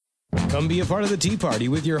Come be a part of the Tea Party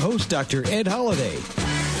with your host, Dr. Ed Holliday.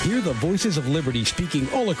 Hear the voices of liberty speaking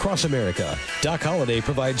all across America. Doc Holliday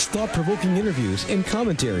provides thought-provoking interviews and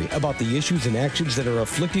commentary about the issues and actions that are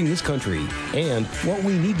afflicting this country and what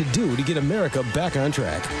we need to do to get America back on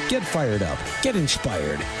track. Get fired up. Get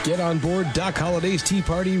inspired. Get on board Doc Holliday's Tea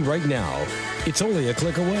Party right now. It's only a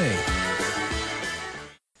click away.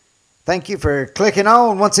 Thank you for clicking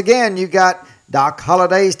on. Once again, you got Doc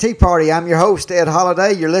Holliday's Tea Party. I'm your host, Ed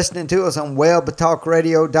Holliday. You're listening to us on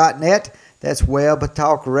webtalkradio.net. That's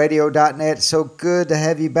webtalkradio.net. It's so good to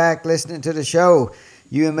have you back listening to the show.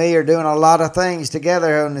 You and me are doing a lot of things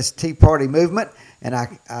together on this Tea Party movement, and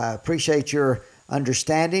I appreciate your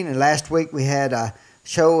understanding. And last week we had a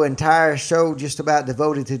entire show just about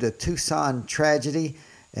devoted to the Tucson tragedy,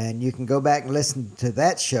 and you can go back and listen to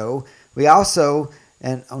that show. We also,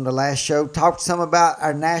 and on the last show, talked some about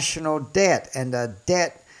our national debt and the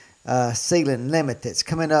debt ceiling limit that's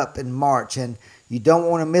coming up in March. And you don't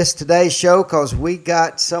want to miss today's show because we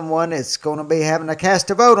got someone that's going to be having to cast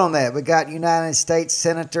a vote on that. We got United States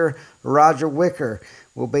Senator Roger Wicker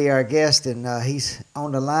will be our guest, and he's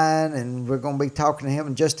on the line, and we're going to be talking to him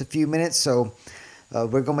in just a few minutes. So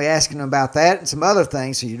we're going to be asking him about that and some other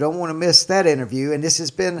things, so you don't want to miss that interview. And this has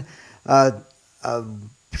been a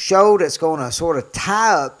show that's going to sort of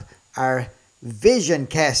tie up our vision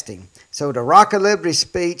casting. So the Rock of Liberty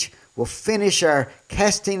speech will finish our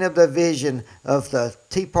casting of the vision of the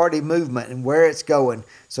Tea Party movement and where it's going.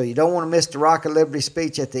 So you don't want to miss the Rock of Liberty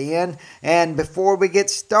speech at the end. And before we get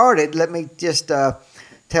started, let me just tell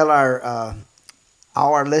all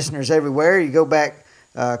our listeners everywhere, you go back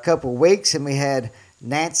a couple of weeks and we had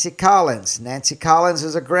Nancy Collins. Nancy Collins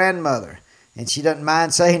is a grandmother, and she doesn't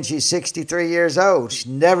mind saying she's 63 years old. She's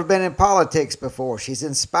never been in politics before. She's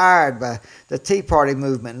inspired by the Tea Party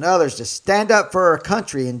movement and others to stand up for her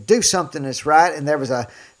country and do something that's right. And there was a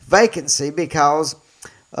vacancy because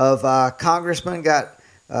of a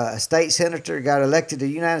state senator got elected to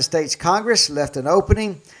the United States Congress, left an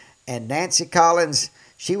opening. And Nancy Collins,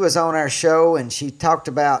 she was on our show, and she talked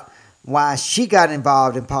about why she got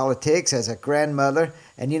involved in politics as a grandmother.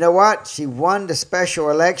 And you know what? She won the special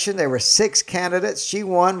election. There were 6 candidates. She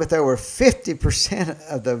won with over 50%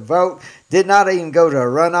 of the vote. Did not even go to a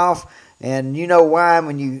runoff. And you know why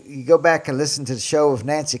when you go back and listen to the show of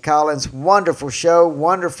Nancy Collins. Wonderful show,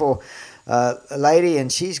 wonderful lady.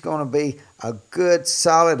 And she's going to be a good,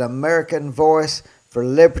 solid American voice for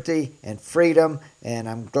liberty and freedom. And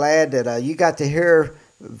I'm glad that you got to hear her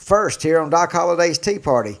first here on Doc Holliday's Tea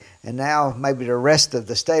Party. And now maybe the rest of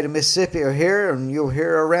the state of Mississippi are here, and you'll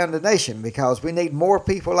hear her around the nation, because we need more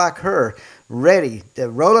people like her ready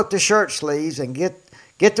to roll up the shirt sleeves and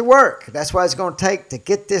get to work. That's what it's going to take to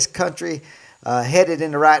get this country headed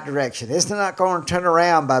in the right direction. It's not going to turn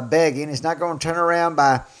around by begging. It's not going to turn around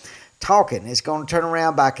by talking. It's going to turn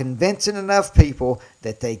around by convincing enough people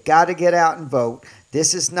that they got to get out and vote.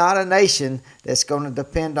 This is not a nation that's going to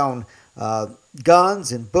depend on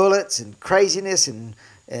guns and bullets and craziness and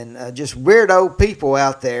just weirdo people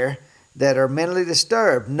out there that are mentally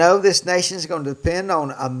disturbed. No, this nation is going to depend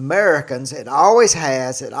on Americans. It always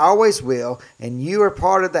has. It always will. And you are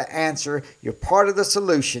part of the answer. You're part of the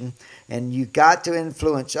solution. And you got to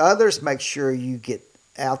influence others. Make sure you get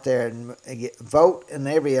out there and vote in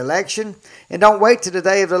every election. And don't wait to the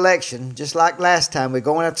day of the election. Just like last time, we're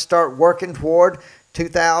going to have to start working toward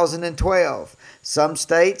 2012. Some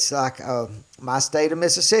states, like my state of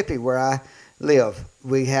Mississippi, where I live,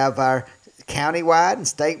 we have our countywide and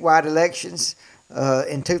statewide elections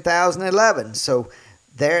in 2011. So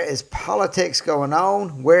there is politics going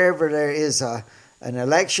on. Wherever there is an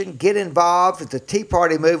election, get involved with the Tea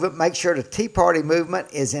Party movement. Make sure the Tea Party movement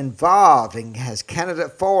is involved and has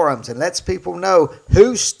candidate forums and lets people know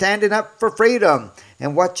who's standing up for freedom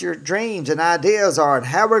and what your dreams and ideas are and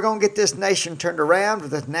how we're going to get this nation turned around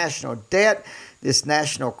with this national debt, this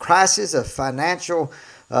national crisis of financial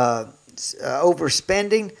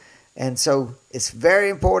overspending. And so it's very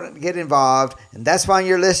important to get involved, and that's why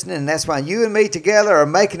you're listening, and that's why you and me together are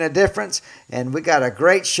making a difference. And we got a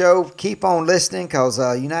great show. Keep on listening, because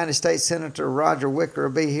United States Senator Roger Wicker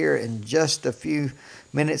will be here in just a few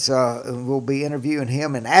minutes. We'll be interviewing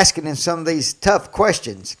him and asking him some of these tough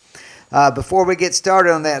questions. Before we get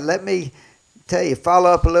started on that, let me tell you,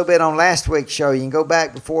 follow up a little bit on last week's show. You can go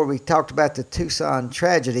back before we talked about the Tucson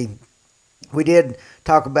tragedy. We did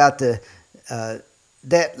talk about the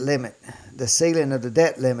debt limit, the ceiling of the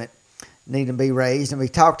debt limit needing to be raised. And we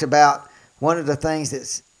talked about one of the things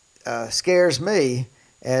that scares me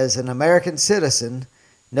as an American citizen,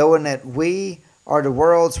 knowing that we are the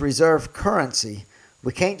world's reserve currency.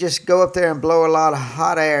 We can't just go up there and blow a lot of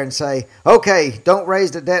hot air and say, okay, don't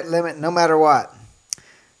raise the debt limit no matter what.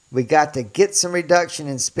 We got to get some reduction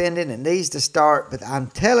in spending. It needs to start. But I'm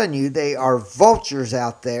telling you, they are vultures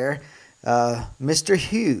out there. Mr.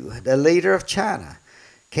 Hu, the leader of China,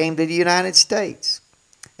 came to the United States.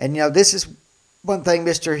 And, this is one thing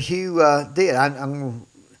Mr. Hu did. I'm going to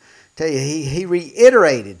tell you, he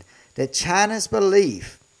reiterated that China's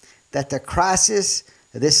belief that the crisis,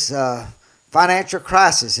 this financial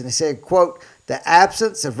crisis, and he said, quote, the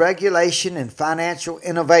absence of regulation and financial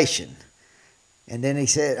innovation. And then he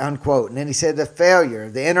said, unquote, and then he said the failure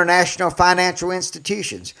of the international financial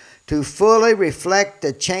institutions to fully reflect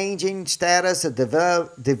the changing status of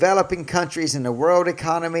developing countries in the world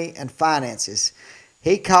economy and finances.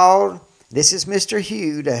 He called, this is Mr.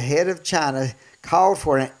 Hu, the head of China, called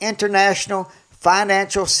for an international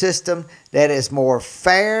financial system that is more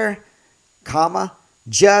fair,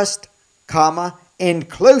 just,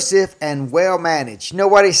 inclusive, and well managed. You know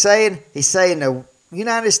what he's saying? He's saying the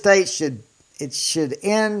United States should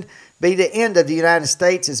be the end of the United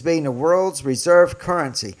States as being the world's reserve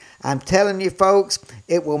currency. I'm telling you, folks,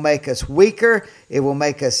 it will make us weaker. It will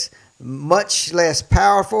make us much less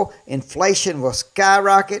powerful. Inflation will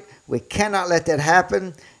skyrocket. We cannot let that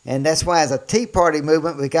happen. And that's why, as a Tea Party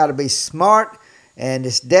movement, we got to be smart. And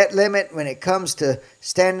this debt limit, when it comes to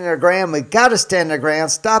standing our ground, we got to stand our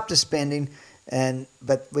ground, stop the spending.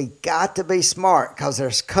 But we got to be smart, because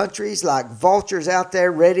there's countries like vultures out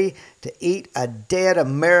there ready to eat a dead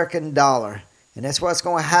American dollar. And that's what's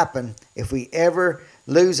going to happen if we ever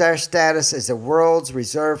lose our status as the world's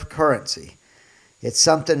reserve currency. It's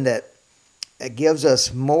something that gives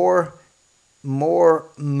us more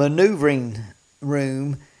maneuvering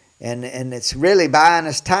room, and it's really buying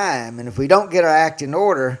us time. And if we don't get our act in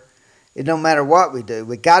order, it don't matter what we do.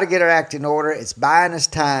 We got to get our act in order. It's buying us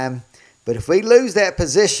time. But if we lose that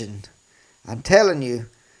position, I'm telling you,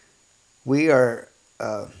 we're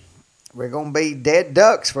going to be dead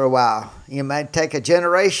ducks for a while. You may take a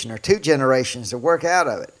generation or 2 generations to work out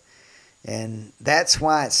of it. And that's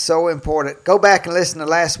why it's so important. Go back and listen to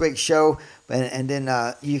last week's show, and then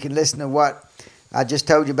you can listen to what I just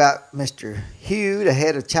told you about Mr. Hu, the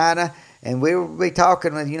head of China. And we will be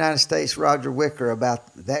talking with United States Roger Wicker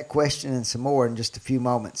about that question and some more in just a few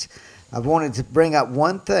moments. I wanted to bring up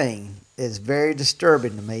one thing that's very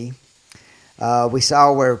disturbing to me. We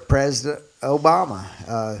saw where President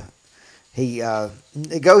Obama, he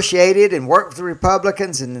negotiated and worked with the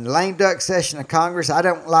Republicans in the lame duck session of Congress. I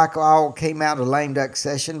don't like all came out of the lame duck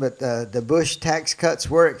session, but the Bush tax cuts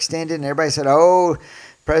were extended, and everybody said, oh,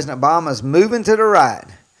 President Obama's moving to the right.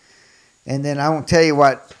 And then I won't tell you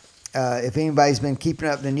what, if anybody's been keeping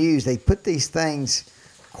up the news, they put these things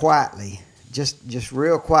quietly, just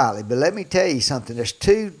real quietly. But let me tell you something. There's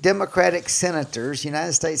 2 Democratic senators,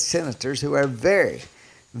 United States senators, who are very,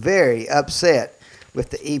 very upset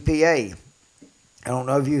with the EPA. I don't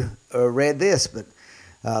know if you read this, but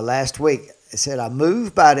last week it said, a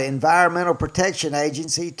move by the Environmental Protection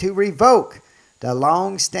Agency to revoke the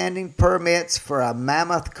long-standing permits for a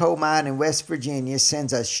mammoth coal mine in West Virginia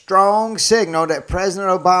sends a strong signal that President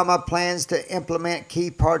Obama plans to implement key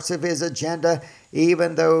parts of his agenda,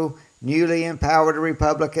 even though newly empowered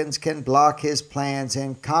Republicans can block his plans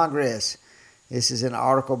in Congress. This is an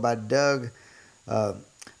article by Doug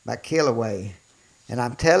McKilloway. And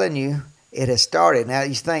I'm telling you, it has started. Now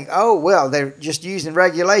you think, oh, well, they're just using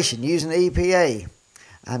regulation, using the EPA.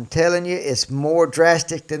 I'm telling you, it's more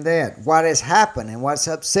drastic than that. What has happened and what's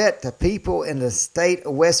upset the people in the state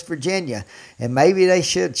of West Virginia, and maybe they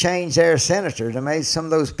should change their senators. And maybe some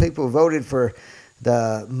of those people voted for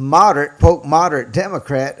the moderate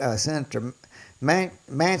Democrat, Senator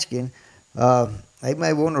Manchin. They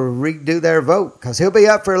may want to redo their vote, because he'll be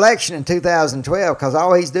up for election in 2012, because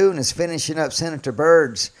all he's doing is finishing up Senator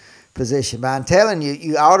Byrd's position. But I'm telling you,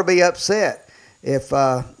 you ought to be upset if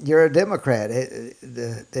you're a Democrat.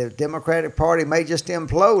 The Democratic Party may just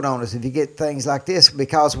implode on us if you get things like this,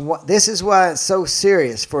 because this is why it's so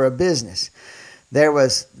serious for a business.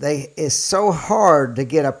 It's so hard to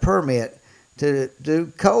get a permit to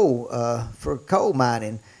do coal for coal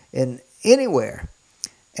mining in anywhere.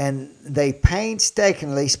 And they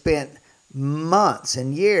painstakingly spent months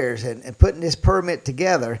and years and putting this permit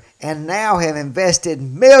together, and now have invested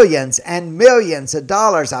millions and millions of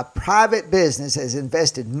dollars. A private business has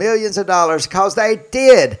invested millions of dollars because they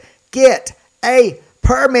did get a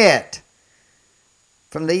permit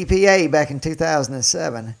from the EPA back in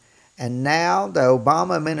 2007. And now the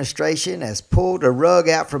Obama administration has pulled the rug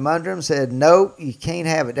out from under them, said, no, you can't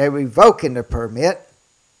have it. They're revoking the permit.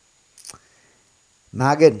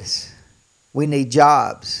 My goodness, we need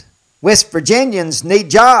jobs. West Virginians need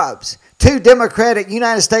jobs. 2 Democratic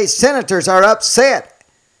United States senators are upset.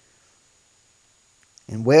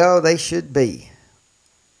 And well, they should be.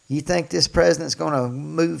 You think this president's going to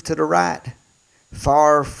move to the right?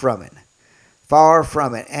 Far from it. Far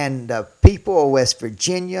from it. And the people of West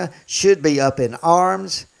Virginia should be up in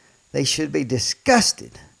arms. They should be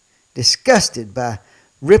disgusted by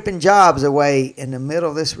ripping jobs away in the middle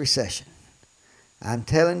of this recession. I'm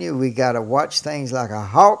telling you, we got to watch things like a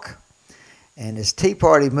hawk. And this Tea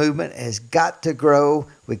Party movement has got to grow.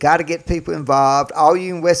 We got to get people involved. All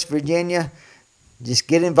you in West Virginia, just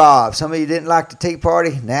get involved. Some of you didn't like the Tea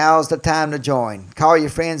Party. Now's the time to join. Call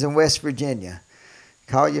your friends in West Virginia.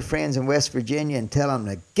 Call your friends in West Virginia and tell them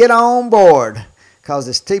to get on board, because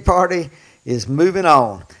this Tea Party is moving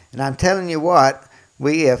on. And I'm telling you what,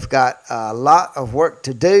 we have got a lot of work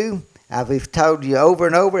to do. We've told you over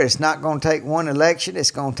and over, it's not going to take one election.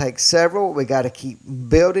 It's going to take several. We got to keep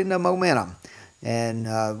building the momentum. And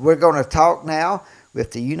we're going to talk now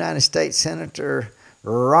with the United States Senator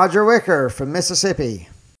Roger Wicker from Mississippi.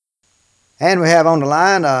 And we have on the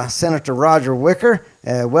line Senator Roger Wicker.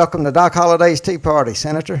 Welcome to Doc Holliday's Tea Party,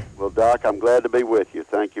 Senator. Well, Doc, I'm glad to be with you.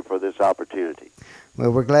 Thank you for this opportunity.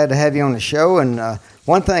 Well, we're glad to have you on the show. And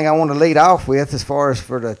one thing I want to lead off with, as far as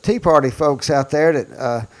for the Tea Party folks out there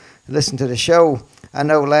that listen to the show, I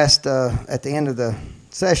know at the end of the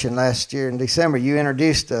session last year in December, you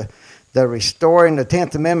introduced the Restoring the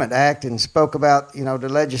 10th Amendment Act and spoke about, the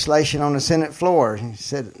legislation on the Senate floor. You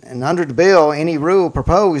said, and under the bill, any rule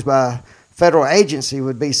proposed by a federal agency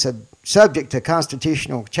would be subject to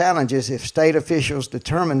constitutional challenges if state officials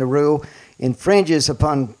determine the rule infringes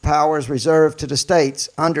upon powers reserved to the states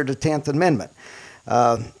under the 10th Amendment.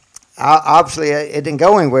 Obviously, it didn't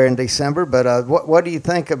go anywhere in December, but what do you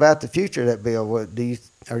think about the future of that bill?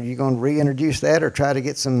 Are you going to reintroduce that or try to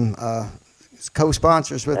get some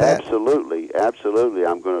co-sponsors with that? Absolutely.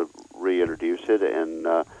 I'm going to reintroduce it,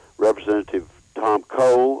 and Representative Tom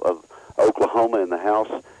Cole of Oklahoma in the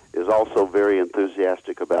House is also very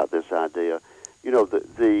enthusiastic about this idea.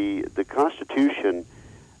 The Constitution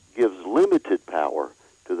gives limited power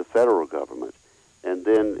to the federal government, and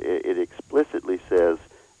then it explicitly says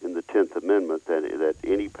in the 10th Amendment that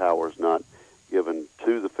any powers not given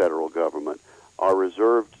to the federal government are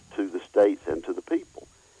reserved to the states and to the people.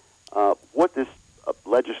 What this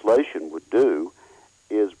legislation would do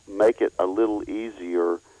is make it a little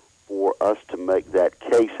easier for us to make that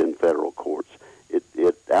case in federal courts.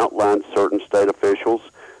 It outlines certain state officials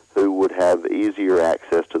who would have easier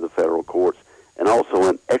access to the federal courts, and also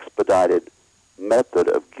an expedited method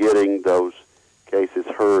of getting those cases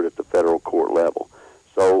heard at the federal court level.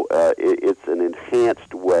 So it's an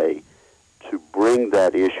enhanced way to bring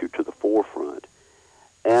that issue to the forefront.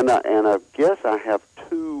 And I guess I have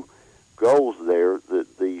 2 goals there.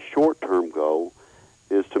 The short-term goal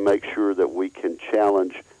is to make sure that we can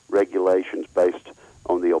challenge regulations based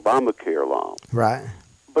on the Obamacare law. Right.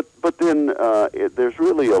 But then there's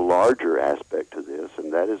really a larger aspect to this,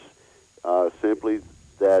 and that is simply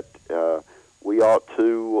that we ought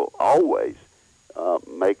to always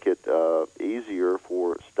make it easier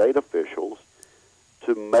for state officials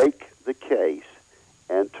to make the case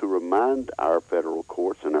and to remind our federal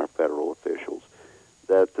courts and our federal officials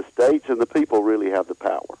that the states and the people really have the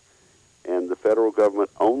power, and the federal government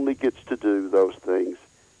only gets to do those things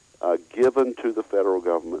given to the federal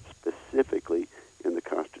government specifically in the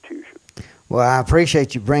Constitution. Well, I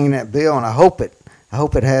appreciate you bringing that bill, and I hope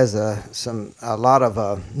it has a lot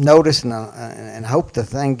of notice, and hope the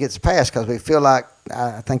thing gets passed, because we feel like,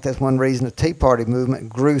 I think that's one reason the Tea Party movement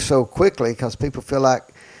grew so quickly, because people feel like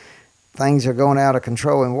things are going out of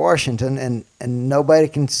control in Washington, and nobody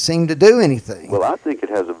can seem to do anything. Well, I think it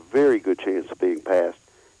has a very good chance of being passed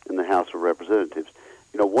in the House of Representatives.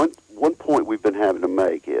 One point we've been having to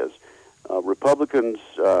make is Republicans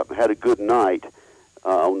had a good night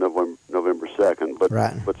on November 2nd, but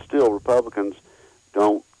right. But still, Republicans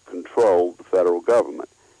don't control the federal government.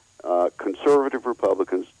 Conservative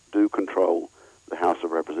Republicans do control the House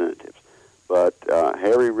of Representatives, but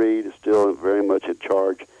Harry Reid is still very much in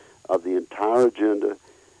charge of the entire agenda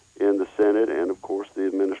in the Senate, and of course the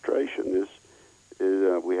administration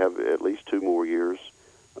is we have at least 2 more years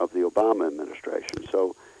of the Obama administration.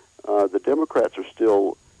 So the Democrats are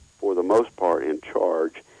still, for the most part, in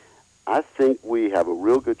charge. I think we have a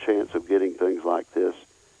real good chance of getting things like this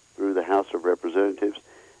through the House of Representatives.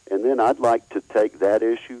 And then I'd like to take that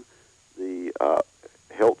issue, the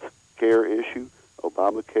health care issue,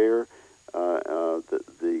 Obamacare,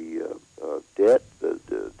 the debt,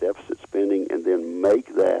 the deficit spending, and then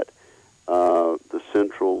make that the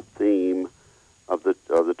central theme of the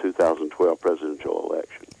 2012 presidential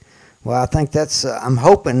election. Well, I think that's, I'm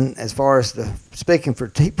hoping, as far as speaking for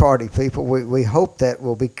Tea Party people, we hope that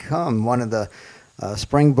will become one of the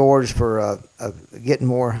springboards for getting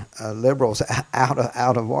more liberals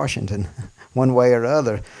out of Washington, one way or the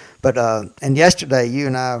other. But and yesterday you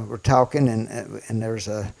and I were talking, and there's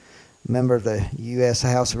a member of the U.S.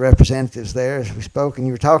 House of Representatives there as we spoke, and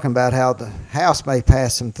you were talking about how the House may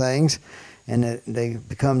pass some things, and they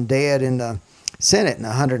become dead in the Senate in the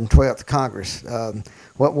 112th Congress.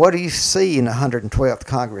 What do you see in the 112th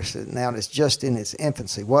Congress now? It's just in its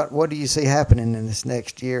infancy. What do you see happening in this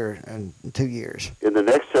next year and 2 years? In the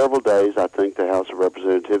next several days, I think the House of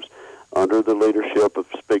Representatives, under the leadership of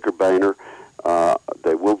Speaker Boehner,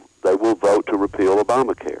 they will vote to repeal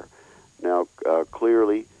Obamacare. Now,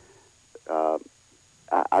 clearly,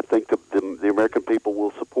 I think the American people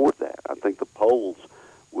will support that. I think the polls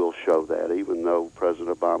will show that, even though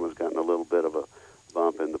President Obama's gotten a little bit of a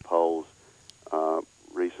bump in the polls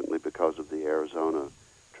recently because of the Arizona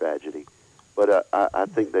tragedy. But I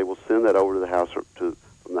think they will send that over to the House, from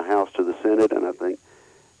the House to the Senate, and I think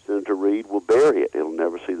Senator Reid will bury it. It'll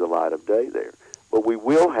never see the light of day there. But we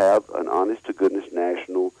will have an honest-to-goodness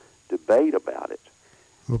national debate about it.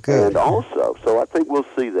 Okay. And also, so I think we'll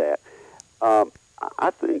see that. I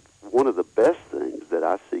think one of the best things that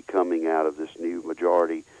I see coming out of this new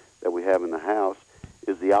majority that we have in the House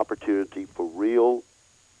is the opportunity for real,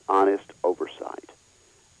 honest oversight.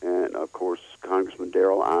 And, of course, Congressman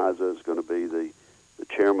Darrell Issa is going to be the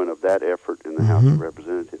chairman of that effort in the House of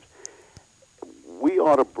Representatives. We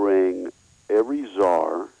ought to bring every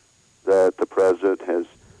czar that the president has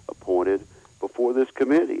appointed before this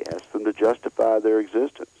committee, ask them to justify their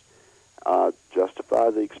existence, justify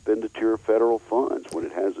the expenditure of federal funds when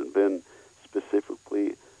it hasn't been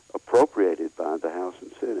specifically appropriated by the House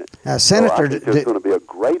and Senate. Now, Senator, so I think there's going to be a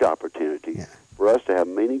great opportunity for us to have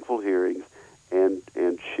meaningful hearings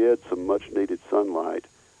and shed some much-needed sunlight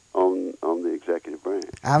on the executive branch.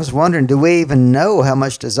 I was wondering, do we even know how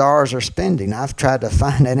much the czars are spending? I've tried to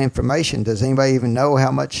find that information. Does anybody even know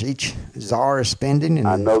how much each czar is spending?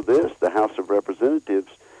 I know this. The House of Representatives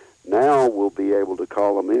now will be able to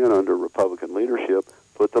call them in under Republican leadership,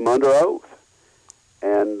 put them under oath,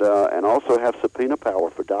 and also have subpoena power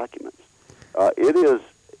for documents. It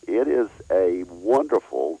is a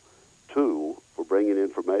wonderful tool for bringing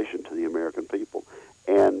information to the American people,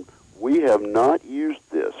 and we have not used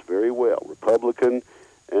this very well, Republican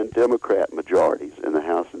and Democrat majorities in the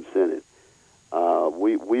House and Senate.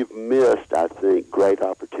 We've missed, I think, great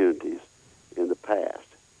opportunities in the past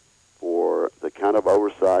for the kind of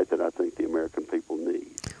oversight that I think the American people need.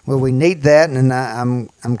 Well, we need that, and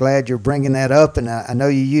I'm glad you're bringing that up. And I know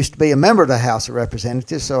you used to be a member of the House of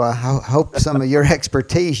Representatives, so I hope some of your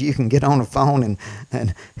expertise you can get on the phone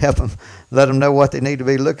and help them, let them know what they need to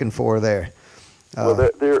be looking for there. Well,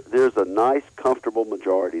 there's a nice, comfortable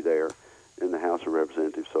majority there in the House of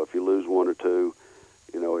Representatives. So if you lose one or two,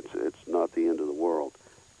 it's not the end of the world.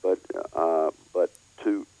 But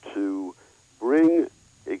to bring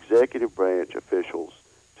executive branch officials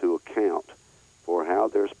to account for how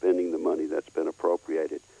they're spending the money that's been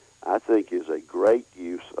appropriated, I think is a great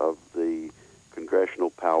use of the congressional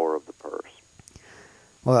power of the purse.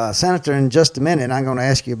 Well, Senator, in just a minute, I'm going to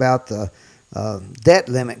ask you about the debt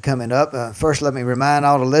limit coming up. First, let me remind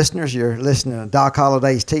all the listeners, you're listening to Doc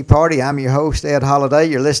Holliday's Tea Party. I'm your host, Ed Holliday.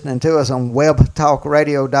 You're listening to us on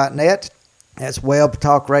webtalkradio.net. That's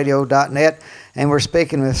webtalkradio.net. And we're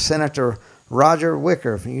speaking with Senator Roger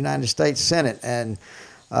Wicker from the United States Senate. And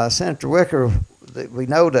Senator Wicker, we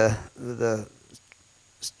know the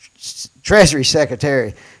Treasury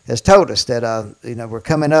Secretary has told us that we're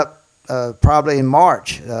coming up probably in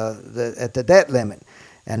March at the debt limit.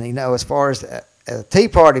 And, as far as a Tea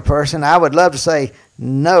Party person, I would love to say,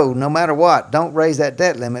 no matter what, don't raise that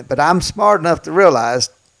debt limit. But I'm smart enough to realize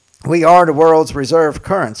we are the world's reserve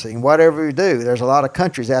currency. And whatever we do, there's a lot of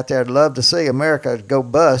countries out there that love to see America go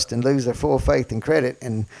bust and lose their full faith and credit.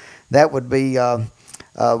 And that would be,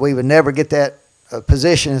 we would never get that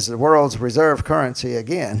position as the world's reserve currency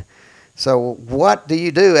again. So what do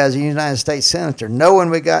you do as a United States Senator,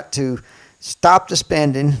 knowing we got to stop the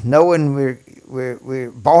spending, knowing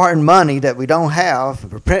we're borrowing money that we don't have,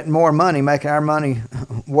 we're printing more money, making our money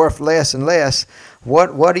worth less and less?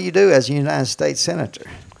 What do you do as a United States Senator?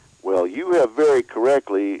 Well, you have very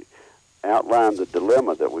correctly outlined the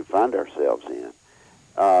dilemma that we find ourselves in.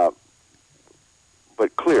 But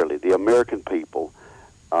clearly, the American people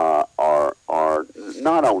are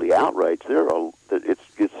not only outraged;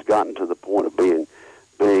 it's gotten to the point of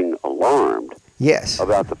being alarmed. Yes.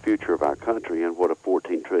 About the future of our country and what a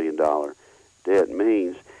 $14 trillion debt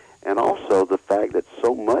means, and also the fact that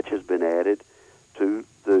so much has been added to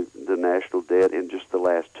the national debt in just the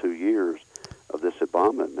last 2 years of this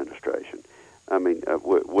Obama administration. I mean,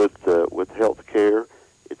 with health care,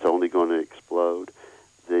 it's only going to explode.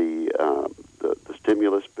 The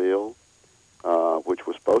stimulus bill, which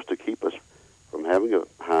was supposed to keep us from having a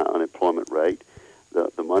high unemployment rate,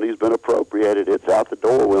 the money's been appropriated. It's out the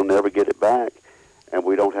door. We'll never get it back, and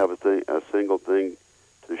we don't have a single thing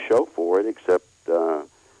to show for it except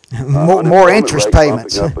more interest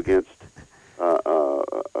payments up against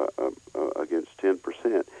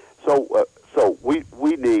 10%. So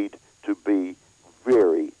we need to be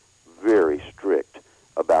very, very strict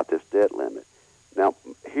about this debt limit. Now,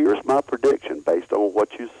 here's my prediction based on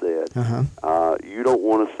what you said. You don't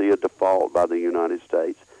want to see a default by the United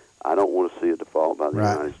States. I don't want to see a default by the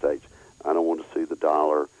United States. I don't want to see the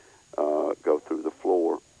dollar go through the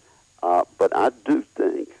floor. But I do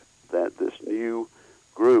think that this new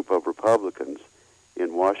group of Republicans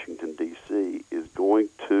in Washington, D.C. is going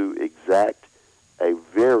to exact a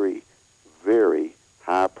very, very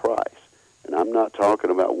high price. And I'm not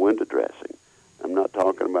talking about window dressing. I'm not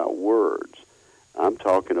talking about words. I'm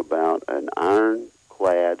talking about an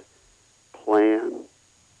ironclad plan,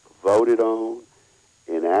 voted on,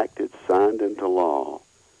 enacted, signed into law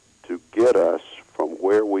to get us from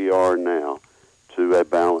where we are now to a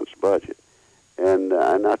balanced budget. And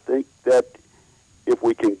I think that if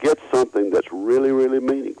we can get something that's really, really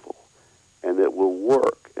meaningful and that will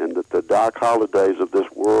work, and that the Doc Hollidays of this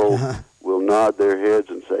world will nod their heads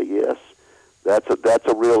and say, yes, that's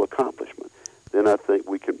a real accomplishment, then I think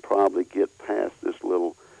we can probably get past this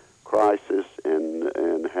little crisis and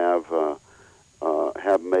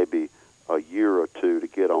have maybe a year or two to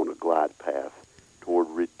get on a glide path toward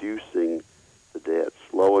reducing the debt,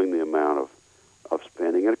 slowing the amount of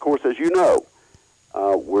spending. And, of course, as you know,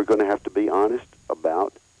 we're going to have to be honest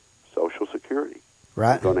about Social Security.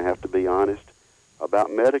 Right. We're going to have to be honest about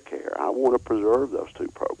Medicare. I want to preserve those two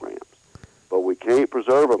programs, but we can't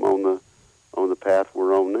preserve them on the path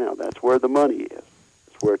we're on now. That's where the money is.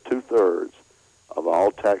 It's where 2/3 of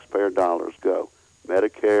all taxpayer dollars go: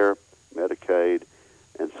 Medicare, Medicaid,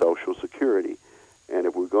 and Social Security. And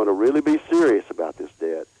if we're going to really be serious about this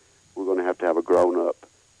debt, we're going to have a grown-up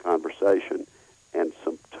conversation and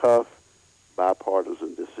some tough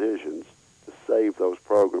bipartisan decisions to save those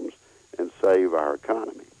programs and save our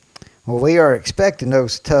economy. Well, we are expecting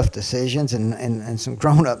those tough decisions and some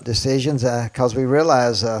grown-up decisions because we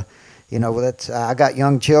realize, that I got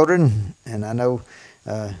young children, and I know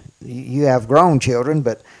you have grown children,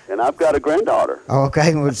 but and I've got a granddaughter.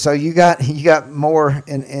 Okay, so you got more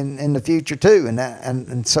in the future too,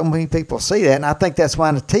 and so many people see that, and I think that's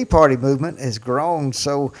why the Tea Party movement has grown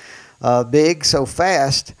so big, so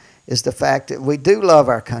fast, is the fact that we do love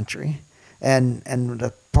our country, and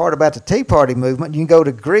the part about the Tea Party movement, you can go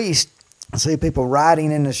to Greece and see people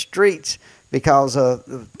rioting in the streets because of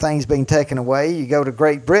things being taken away. You go to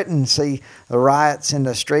Great Britain and see the riots in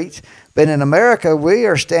the streets. But in America, we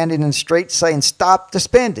are standing in the streets saying, stop the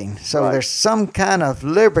spending. So There's some kind of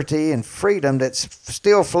liberty and freedom that's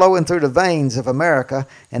still flowing through the veins of America,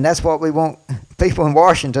 and that's what we want people in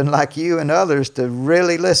Washington, like you and others, to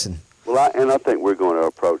really listen. Well, I think we're going to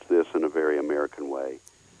approach this in a very American way.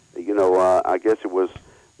 I guess it was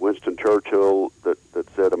Winston Churchill that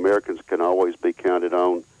said Americans can always be counted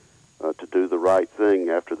on to do the right thing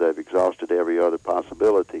after they've exhausted every other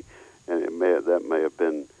possibility. And that may have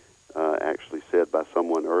been actually said by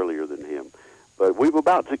someone earlier than him. But we've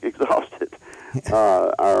about exhausted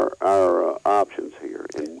our options here,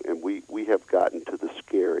 and we have gotten to the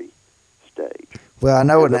scary stage. Well, I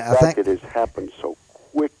know, and and I think it has happened so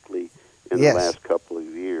quickly in the last couple of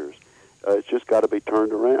years. It's just got to be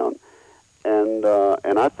turned around, and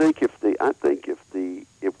I think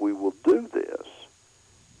if we will do this,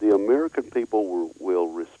 the American people will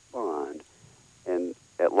respond, and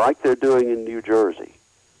like they're doing in New Jersey.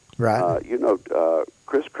 Right.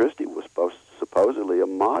 Chris Christie was supposedly a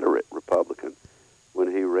moderate Republican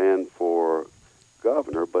when he ran for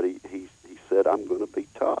governor, but he said, I'm going to be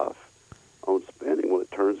tough on spending. Well,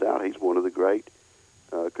 it turns out he's one of the great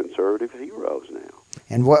conservative heroes now.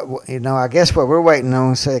 And I guess what we're waiting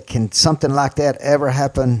on is, can something like that ever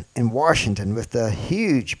happen in Washington with the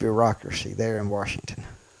huge bureaucracy there in Washington?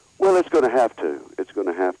 Well, it's going to have to. It's going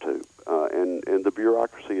to have to. And the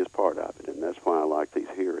bureaucracy is part of it, and that's why I like these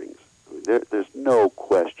hearings. I mean, there's no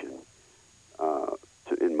question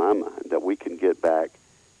in my mind that we can get back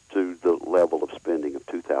to the level of spending of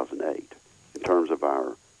 2008 in terms of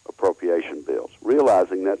our appropriation bills,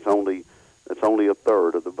 realizing that's only a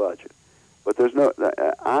third of the budget. But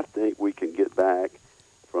I think we can get back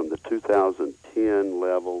from the 2010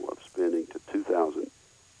 level of spending to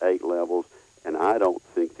 2008 levels and I don't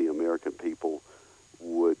think the American people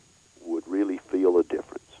would really feel a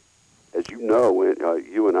difference. As you know,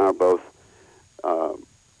 you and I are both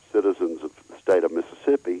citizens of the state of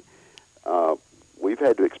Mississippi. We've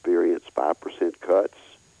had to experience 5% cuts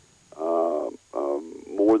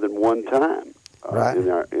more than one time Right.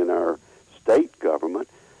 in our state government,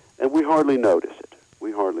 and we hardly notice it.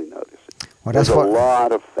 Well, There's that's a what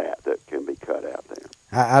lot of fat that can be cut out there.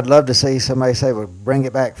 I'd love to see somebody say, "Well, bring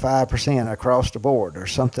it back 5% across the board," or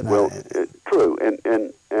something. Well, true, and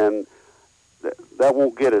that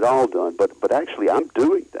won't get it all done, but actually, I'm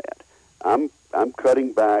doing that. I'm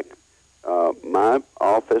cutting back my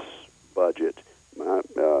office budget. My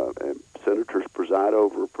senators preside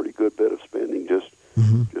over a pretty good bit of spending just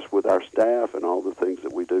with our staff and all the things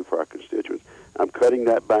that we do for our constituents. I'm cutting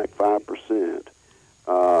that back 5%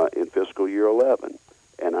 in fiscal year 11,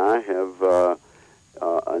 and I have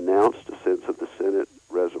announced a sense of the Senate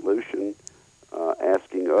resolution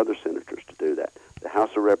asking other senators to do that. The House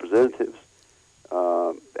of Representatives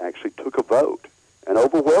actually took a vote and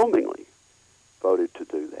overwhelmingly voted to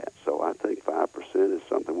do that. So I think 5% is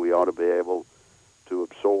something we ought to be able to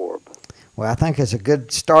absorb. Well, I think it's a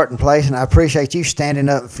good starting place, and I appreciate you standing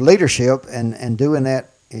up for leadership and doing that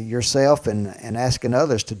yourself and asking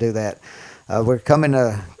others to do that. We're coming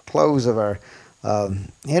to close of our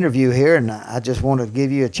interview here, and I just want to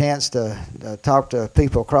give you a chance to talk to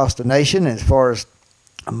people across the nation. As far as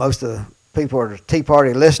most of the people are Tea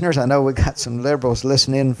Party listeners, I know we got some liberals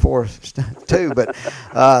listening for us too, but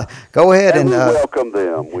go ahead and we welcome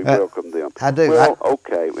them. We welcome them. I do. Well,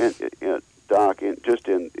 okay, Doc. Just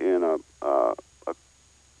in a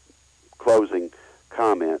closing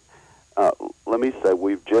comment, let me say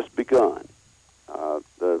we've just begun.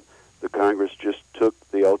 The Congress just took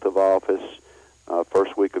the oath of office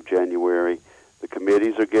first week of January. The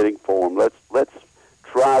committees are getting formed. Let's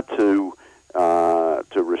try to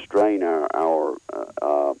restrain our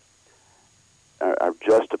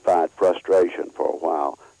justified frustration for a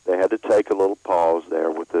while. They had to take a little pause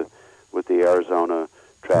there with the Arizona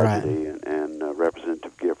tragedy and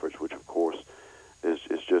Representative Giffords, which of course is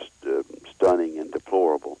just stunning and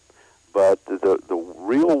deplorable. But the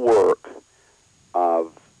real work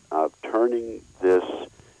of turning this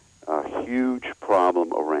huge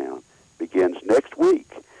problem around begins next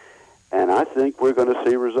week, and I think we're going to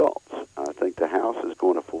see results. I think the House is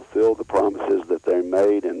going to fulfill the promises that they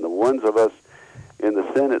made, and the ones of us in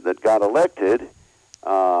the Senate that got elected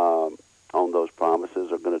on those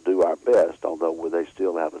promises are going to do our best, although they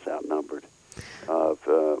still have us outnumbered of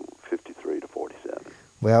 53 to 47.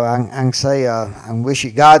 Well, I can say I wish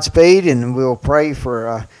you Godspeed, and we'll pray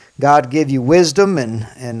for God give you wisdom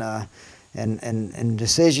and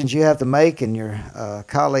decisions you have to make, and your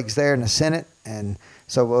colleagues there in the Senate. And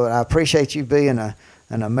so I appreciate you being an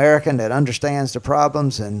American that understands the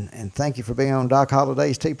problems, and thank you for being on Doc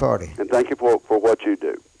Holliday's Tea Party. And thank you for what you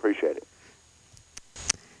do. Appreciate it.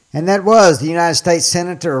 And that was the United States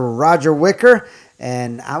Senator Roger Wicker.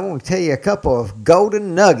 And I want to tell you a couple of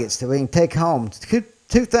golden nuggets that we can take home.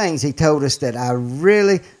 Two things he told us that I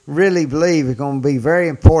really, really believe are going to be very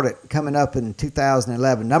important coming up in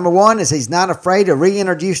 2011. Number one is he's not afraid to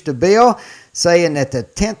reintroduce the bill, saying that the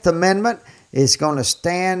 10th Amendment is going to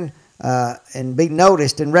stand and be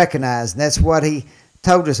noticed and recognized. And that's what he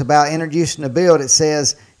told us about introducing the bill that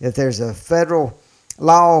says if there's a federal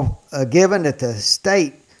law given that the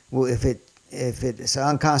state, if it's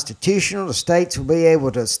unconstitutional, the states will be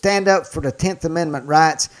able to stand up for the 10th Amendment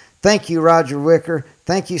rights. Thank you, Roger Wicker.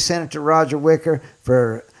 Thank you, Senator Roger Wicker,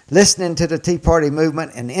 for listening to the Tea Party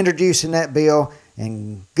movement and introducing that bill.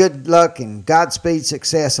 And good luck and Godspeed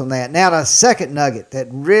success on that. Now, the second nugget that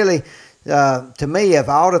really, to me, of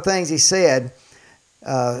all the things he said,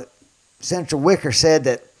 Senator Wicker said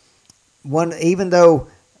that even though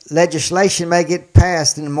legislation may get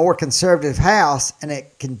passed in a more conservative House and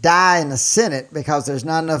it can die in the Senate because there's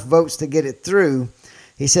not enough votes to get it through,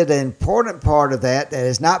 he said the important part of that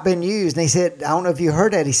has not been used, and he said, I don't know if you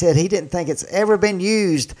heard that, he said he didn't think it's ever been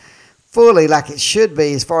used fully like it should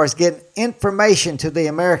be as far as getting information to the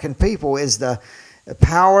American people, is the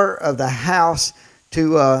power of the House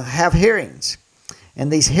to have hearings. And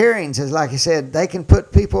these hearings, is like I said, they can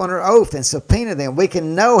put people under oath and subpoena them. We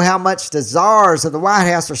can know how much the czars of the White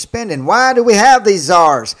House are spending. Why do we have these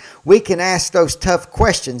czars? We can ask those tough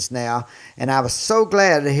questions now. And I was so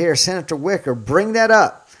glad to hear Senator Wicker bring that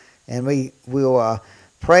up. And we will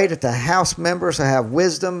pray that the House members will have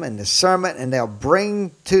wisdom and discernment, and they'll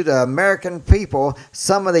bring to the American people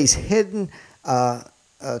some of these hidden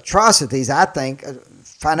atrocities, I think,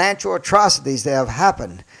 financial atrocities that have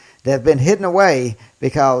happened. that have been hidden away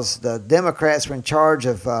because the Democrats were in charge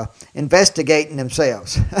of investigating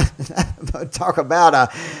themselves. Talk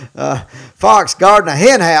about a fox guarding a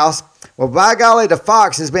hen house. Well, by golly, the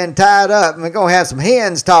fox has been tied up, and we're going to have some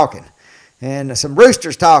hens talking and some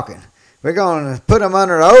roosters talking. We're going to put them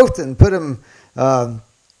under oath and put them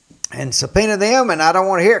and subpoena them, and I don't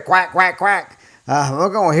want to hear it quack, quack, quack. We're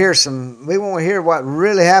going to hear we want to hear what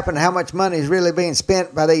really happened, how much money is really being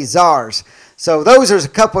spent by these czars. So those are a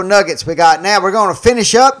couple nuggets we got. Now we're going to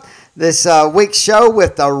finish up this week's show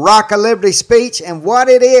with the Rock of Liberty speech. And what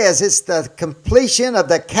it is, it's the completion of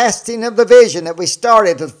the casting of the vision that we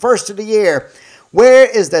started the first of the year. Where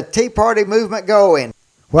is the Tea Party movement going?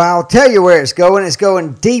 Well, I'll tell you where it's going. It's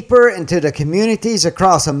going deeper into the communities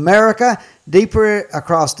across America, deeper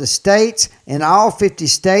across the states, in all 50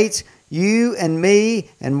 states. You and me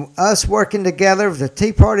and us working together with the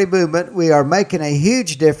Tea Party movement, we are making a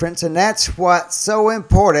huge difference, and that's what's so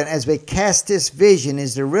important as we cast this vision,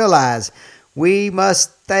 is to realize we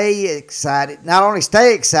must stay excited. Not only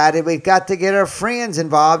stay excited, we've got to get our friends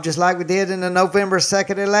involved, just like we did in the November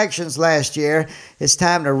 2nd elections last year. It's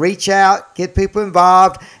time to reach out, get people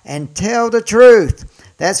involved, and tell the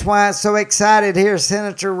truth. That's why I'm so excited to hear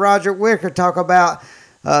Senator Roger Wicker talk about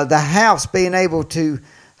the House being able to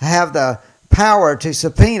have the power to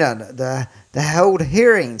subpoena, to hold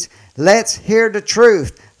hearings. Let's hear the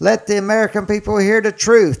truth. Let the American people hear the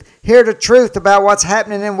truth. Hear the truth about what's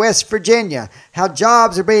happening in West Virginia, how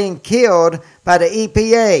jobs are being killed by the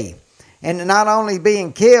EPA. And not only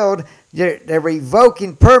being killed, they're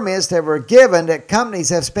revoking permits that were given that companies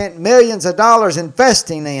have spent millions of dollars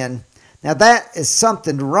investing in. Now that is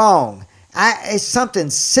something wrong. It's something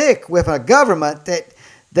sick with a government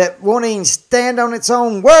that won't even stand on its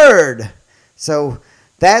own word. So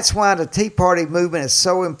that's why the Tea Party movement is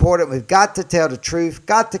so important. We've got to tell the truth,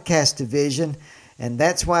 got to cast a vision, and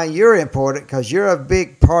that's why you're important, because you're a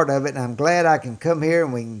big part of it, and I'm glad I can come here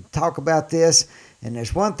and we can talk about this. And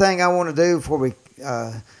there's one thing I want to do before we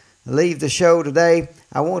leave the show today.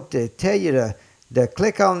 I want to tell you to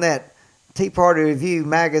click on that Tea Party Review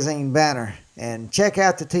magazine banner and check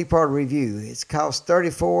out the Tea Party Review. It's cost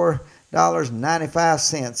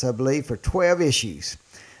 $34.95, I believe, for 12 issues.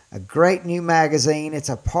 A great new magazine. It's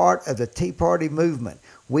a part of the Tea Party movement.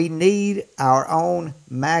 We need our own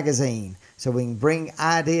magazine so we can bring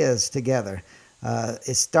ideas together.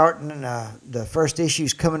 It's starting, the first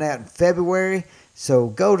issue's coming out in February, so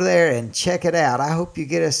go there and check it out. I hope you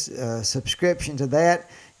get a subscription to that,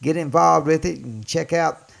 get involved with it, and check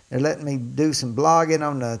out. They're letting me do some blogging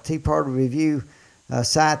on the Tea Party Review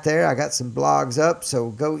site there. I got some blogs up,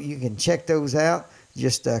 so you can check those out.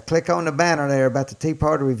 Just click on the banner there about the Tea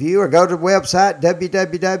Party Review, or go to the website,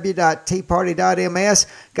 www.teaparty.ms.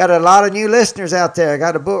 Got a lot of new listeners out there. I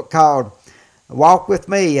got a book called Walk With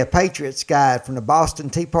Me, A Patriot's Guide from the Boston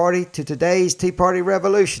Tea Party to Today's Tea Party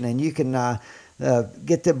Revolution. And you can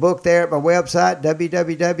get the book there at my website,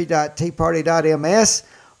 www.teaparty.ms.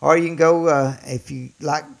 Or you can go, if you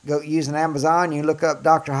like go using Amazon, you look up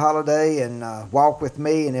Dr. Holliday and Walk With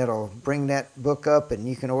Me, and it'll bring that book up, and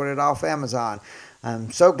you can order it off Amazon.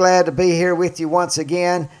 I'm so glad to be here with you once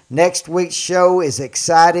again. Next week's show is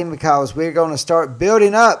exciting because we're going to start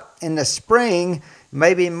building up in the spring.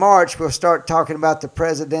 Maybe in March we'll start talking about the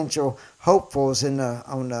presidential hopefuls on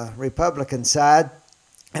the Republican side.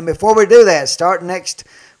 And before we do that, start next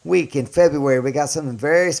week in February, we got something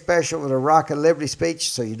very special with a Rock of Liberty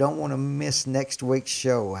speech, so you don't want to miss next week's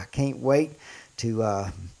show. I can't wait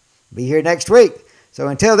to be here next week. So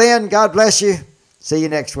until then, God bless you. See you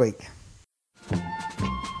next week.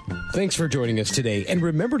 Thanks for joining us today, and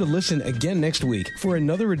remember to listen again next week for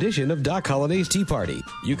another edition of Doc Holliday's Tea Party.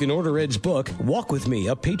 You can order Ed's book, Walk With Me,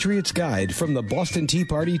 A Patriot's Guide from the Boston Tea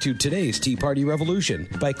Party to Today's Tea Party Revolution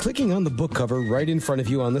by clicking on the book cover right in front of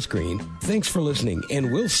you on the screen. Thanks for listening, and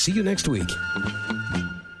we'll see you next week.